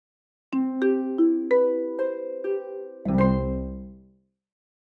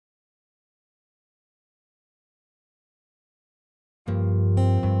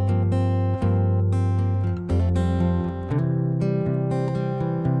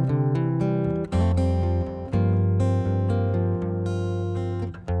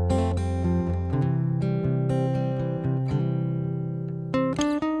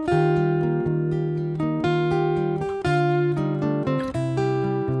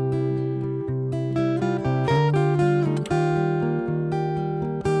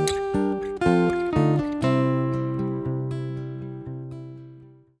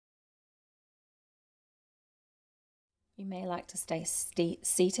like to stay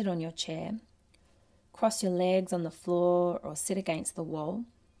seated on your chair, cross your legs on the floor or sit against the wall,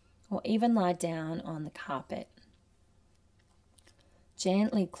 or even lie down on the carpet.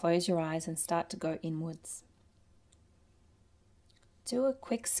 Gently close your eyes and start to go inwards. Do a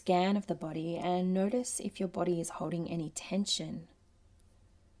quick scan of the body and notice if your body is holding any tension.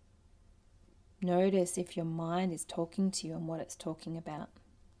 Notice if your mind is talking to you and what it's talking about.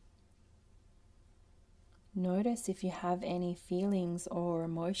 Notice if you have any feelings or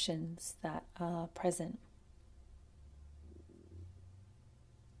emotions that are present.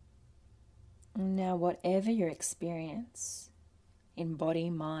 Now, whatever your experience in body,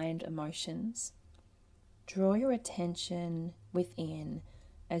 mind, emotions, draw your attention within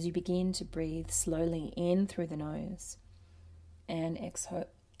as you begin to breathe slowly in through the nose and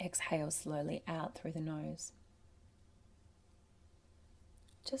exhale slowly out through the nose.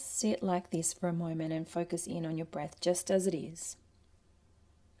 Just sit like this for a moment and focus in on your breath just as it is.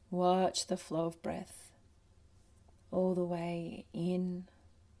 Watch the flow of breath all the way in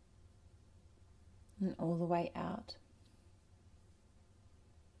and all the way out.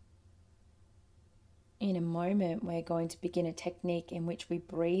 In a moment, we're going to begin a technique in which we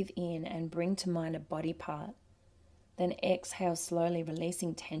breathe in and bring to mind a body part, then exhale slowly,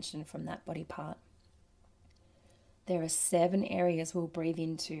 releasing tension from that body part. There are 7 areas we'll breathe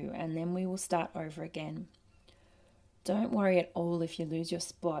into, and then we will start over again. Don't worry at all if you lose your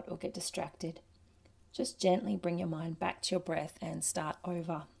spot or get distracted. Just gently bring your mind back to your breath and start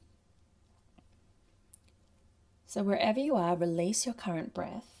over. So wherever you are, release your current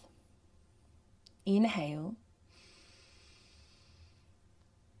breath. Inhale.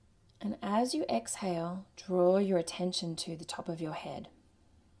 And as you exhale, draw your attention to the top of your head.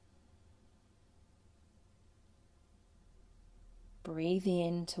 Breathe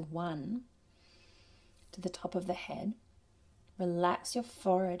in to 1, to the top of the head. Relax your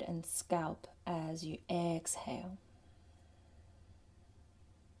forehead and scalp as you exhale.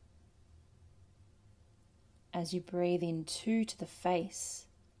 As you breathe in 2 to the face.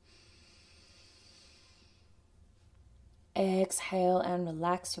 Exhale and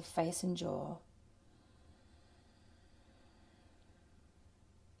relax your face and jaw.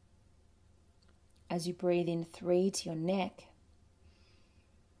 As you breathe in 3 to your neck.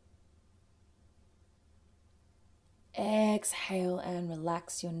 Exhale and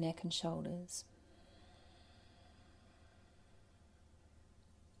relax your neck and shoulders.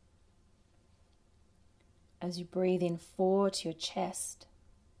 As you breathe in 4 to your chest.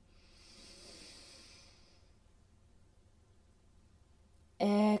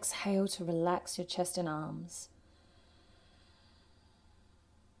 Exhale to relax your chest and arms.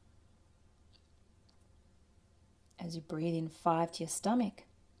 As you breathe in 5 to your stomach.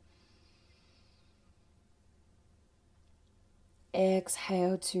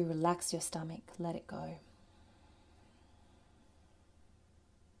 Exhale to relax your stomach, let it go.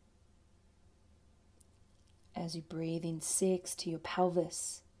 As you breathe in 6 to your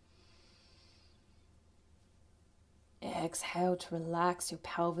pelvis. Exhale to relax your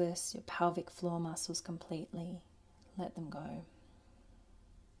pelvis, your pelvic floor muscles completely. Let them go.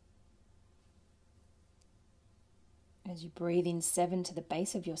 As you breathe in 7 to the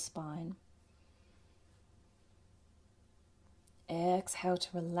base of your spine. Exhale to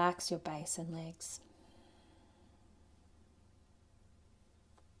relax your base and legs.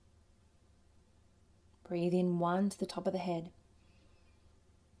 Breathe in 1 to the top of the head.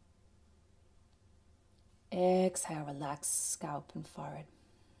 Exhale, relax scalp and forehead.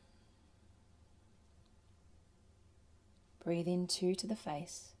 Breathe in 2 to the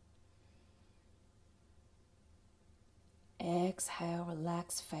face. Exhale,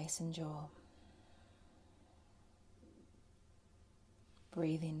 relax face and jaw.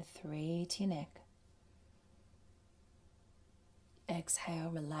 Breathe in 3 to your neck. Exhale,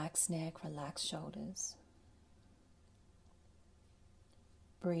 relax neck, relax shoulders.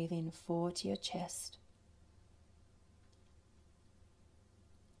 Breathe in 4 to your chest.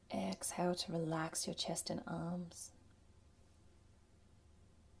 Exhale to relax your chest and arms.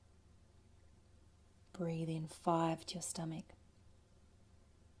 Breathe in 5 to your stomach.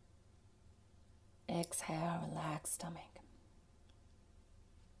 Exhale, relax stomach.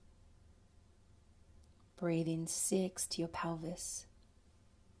 Breathe in 6 to your pelvis.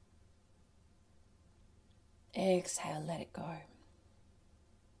 Exhale, let it go.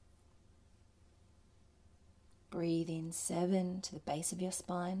 Breathe in 7 to the base of your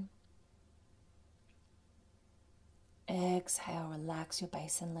spine. Exhale, relax your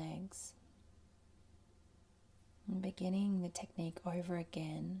base and legs. And beginning the technique over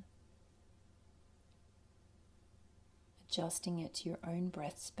again. adjusting it to your own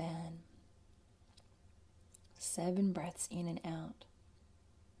breath span. 7 breaths in and out.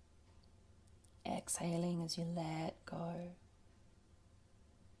 Exhaling as you let go.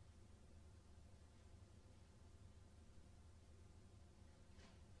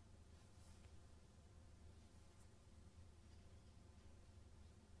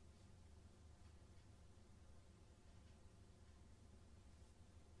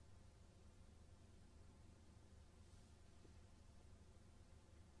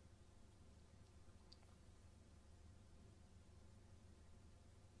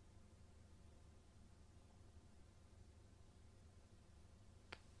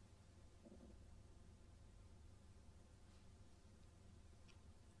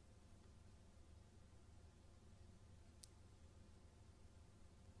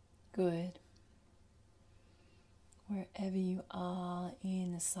 Good. Wherever you are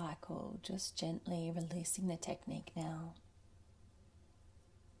in the cycle, just gently releasing the technique now.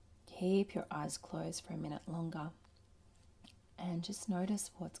 Keep your eyes closed for a minute longer and just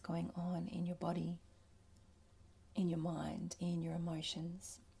notice what's going on in your body, in your mind, in your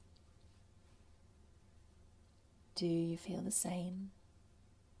emotions. Do you feel the same?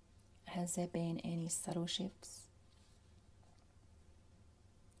 Has there been any subtle shifts?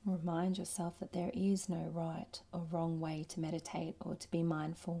 Remind yourself that there is no right or wrong way to meditate or to be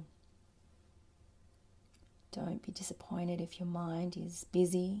mindful. Don't be disappointed if your mind is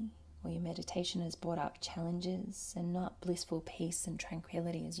busy or your meditation has brought up challenges and not blissful peace and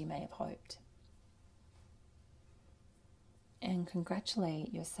tranquility as you may have hoped. And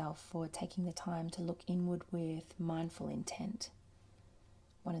congratulate yourself for taking the time to look inward with mindful intent.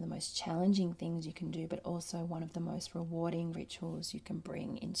 One of the most challenging things you can do, but also one of the most rewarding rituals you can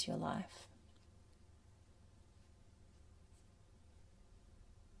bring into your life.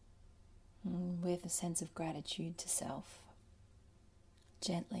 With a sense of gratitude to self,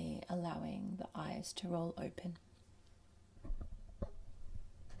 gently allowing the eyes to roll open.